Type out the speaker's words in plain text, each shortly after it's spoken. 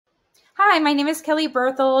Hi, my name is Kelly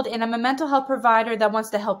Berthold, and I'm a mental health provider that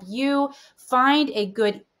wants to help you find a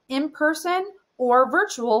good in-person or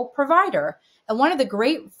virtual provider. And one of the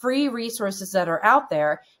great free resources that are out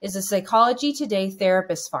there is the Psychology Today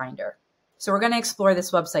Therapist Finder. So we're going to explore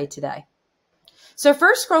this website today. So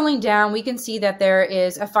first, scrolling down, we can see that there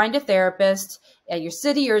is a Find a Therapist at your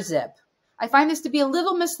city or zip. I find this to be a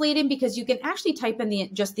little misleading because you can actually type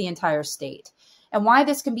in just the entire state. And why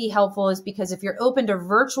this can be helpful is because if you're open to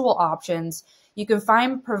virtual options, you can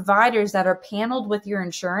find providers that are paneled with your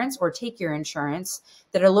insurance or take your insurance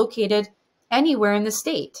that are located anywhere in the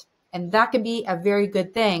state. And that can be a very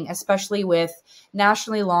good thing, especially with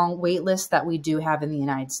nationally long wait lists that we do have in the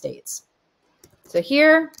United States. So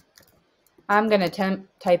here, I'm going to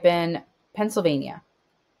type in Pennsylvania.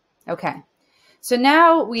 Okay. So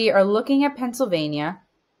now we are looking at Pennsylvania,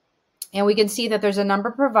 and we can see that there's a number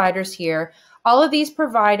of providers here. All of these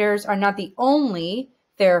providers are not the only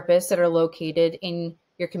therapists that are located in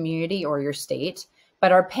your community or your state,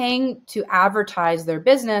 but are paying to advertise their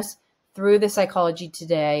business through the Psychology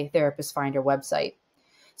Today Therapist Finder website.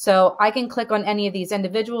 So I can click on any of these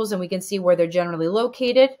individuals and we can see where they're generally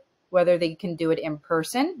located, whether they can do it in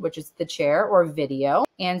person, which is the chair, or video,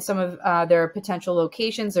 and some of their potential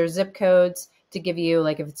locations, their zip codes, to give you,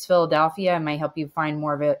 like if it's Philadelphia, it might help you find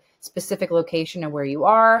more of a specific location of where you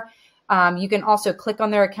are. You can also click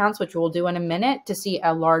on their accounts, which we'll do in a minute, to see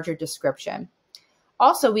a larger description.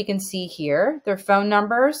 Also, we can see here their phone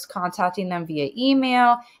numbers, contacting them via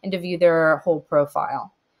email, and to view their whole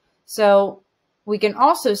profile. So we can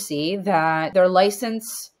also see that their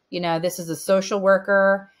license, this is a social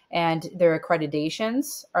worker, and their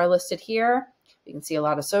accreditations are listed here. You can see a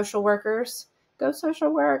lot of social workers. Go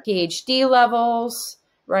social work. PhD levels,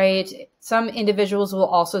 right? Some individuals will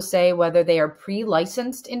also say whether they are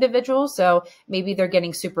pre-licensed individuals. So maybe they're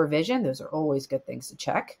getting supervision. Those are always good things to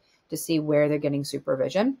check to see where they're getting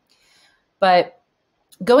supervision. But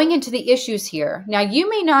going into the issues here, now you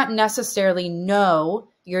may not necessarily know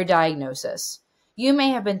your diagnosis. You may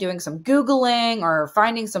have been doing some Googling or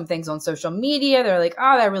finding some things on social media. They're like,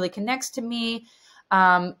 oh, that really connects to me.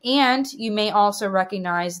 And you may also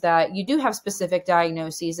recognize that you do have specific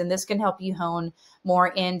diagnoses, and this can help you hone more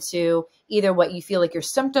into either what you feel like your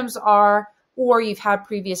symptoms are, or you've had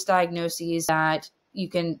previous diagnoses that you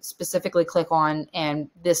can specifically click on, and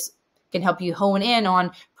this can help you hone in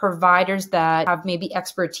on providers that have maybe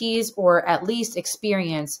expertise or at least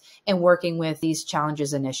experience in working with these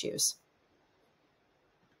challenges and issues.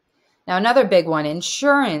 Now, another big one,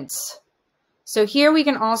 insurance. So here we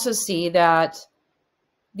can also see that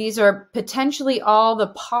these are potentially all the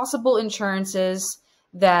possible insurances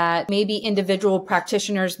that maybe individual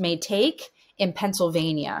practitioners may take in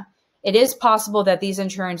Pennsylvania. It is possible that these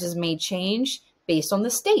insurances may change based on the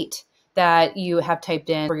state that you have typed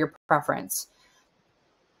in for your preference.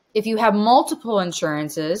 If you have multiple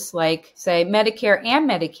insurances, like say Medicare and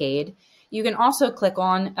Medicaid, you can also click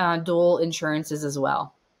on dual insurances as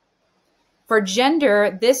well. For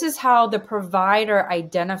gender, this is how the provider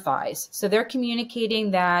identifies. So they're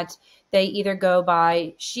communicating that they either go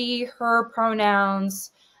by she, her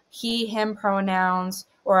pronouns, he, him pronouns,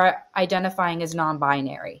 or identifying as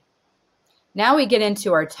non-binary. Now we get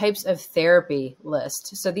into our types of therapy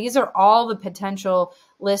list. So these are all the potential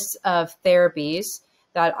lists of therapies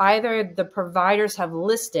that either the providers have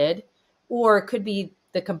listed or it could be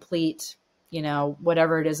the complete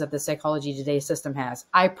whatever it is that the Psychology Today system has.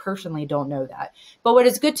 I personally don't know that. But what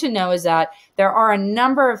is good to know is that there are a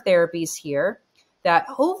number of therapies here that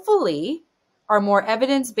hopefully are more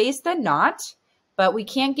evidence-based than not, but we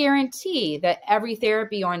can't guarantee that every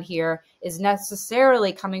therapy on here is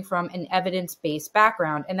necessarily coming from an evidence-based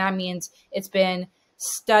background. And that means it's been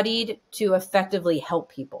studied to effectively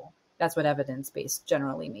help people. That's what evidence-based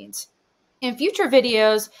generally means. In future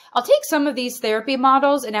videos, I'll take some of these therapy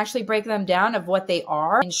models and actually break them down of what they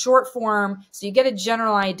are in short form so you get a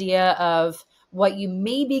general idea of what you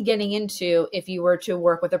may be getting into if you were to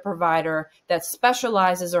work with a provider that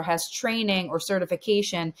specializes or has training or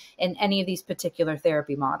certification in any of these particular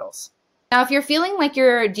therapy models. Now, if you're feeling like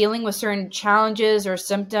you're dealing with certain challenges or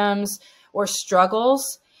symptoms or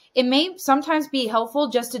struggles, it may sometimes be helpful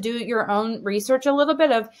just to do your own research a little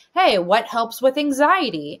bit of, hey, what helps with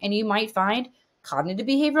anxiety? And you might find cognitive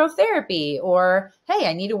behavioral therapy, or, hey,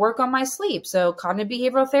 I need to work on my sleep. So cognitive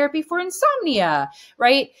behavioral therapy for insomnia,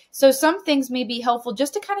 right? So some things may be helpful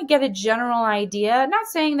just to kind of get a general idea, not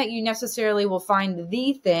saying that you necessarily will find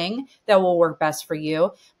the thing that will work best for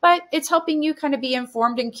you, but it's helping you kind of be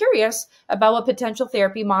informed and curious about what potential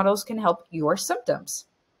therapy models can help your symptoms.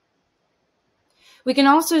 We can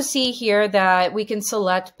also see here that we can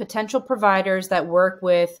select potential providers that work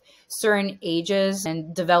with certain ages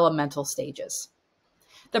and developmental stages.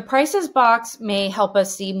 The prices box may help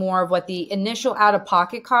us see more of what the initial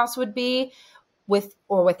out-of-pocket costs would be with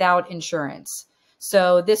or without insurance.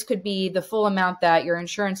 So this could be the full amount that your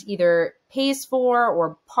insurance either pays for,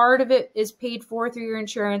 or part of it is paid for through your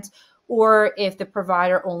insurance, or if the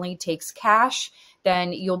provider only takes cash,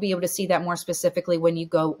 then you'll be able to see that more specifically when you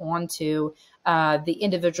go onto the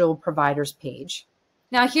individual provider's page.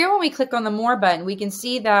 Now here, when we click on the More button, we can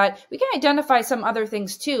see that we can identify some other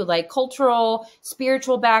things too, like cultural,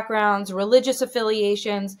 spiritual backgrounds, religious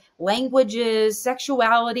affiliations, languages,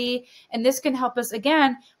 sexuality, and this can help us,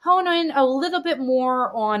 again, hone in a little bit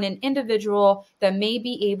more on an individual that may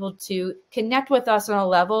be able to connect with us on a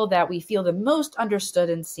level that we feel the most understood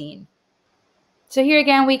and seen. So here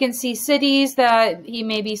again, we can see cities that he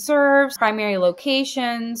maybe serves, primary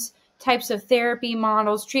locations, types of therapy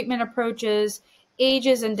models, treatment approaches,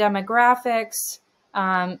 ages and demographics,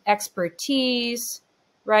 expertise,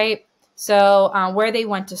 right? So where they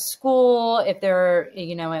went to school, if they're,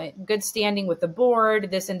 in good standing with the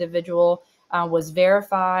board, this individual was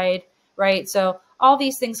verified, right? So all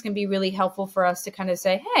these things can be really helpful for us to kind of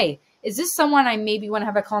say, hey, is this someone I maybe want to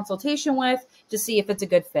have a consultation with to see if it's a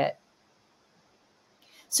good fit?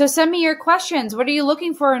 So send me your questions. What are you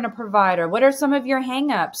looking for in a provider? What are some of your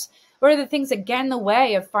hangups? What are the things that get in the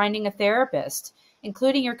way of finding a therapist,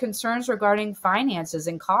 including your concerns regarding finances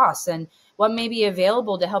and costs, and what may be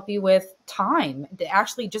available to help you with time to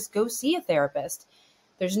actually just go see a therapist?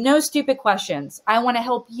 There's no stupid questions. I want to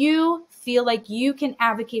help you feel like you can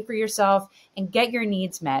advocate for yourself and get your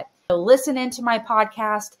needs met. So listen into my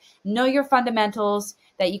podcast, Know Your Fundamentals,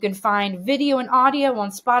 that you can find video and audio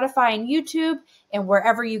on Spotify and YouTube and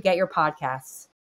wherever you get your podcasts.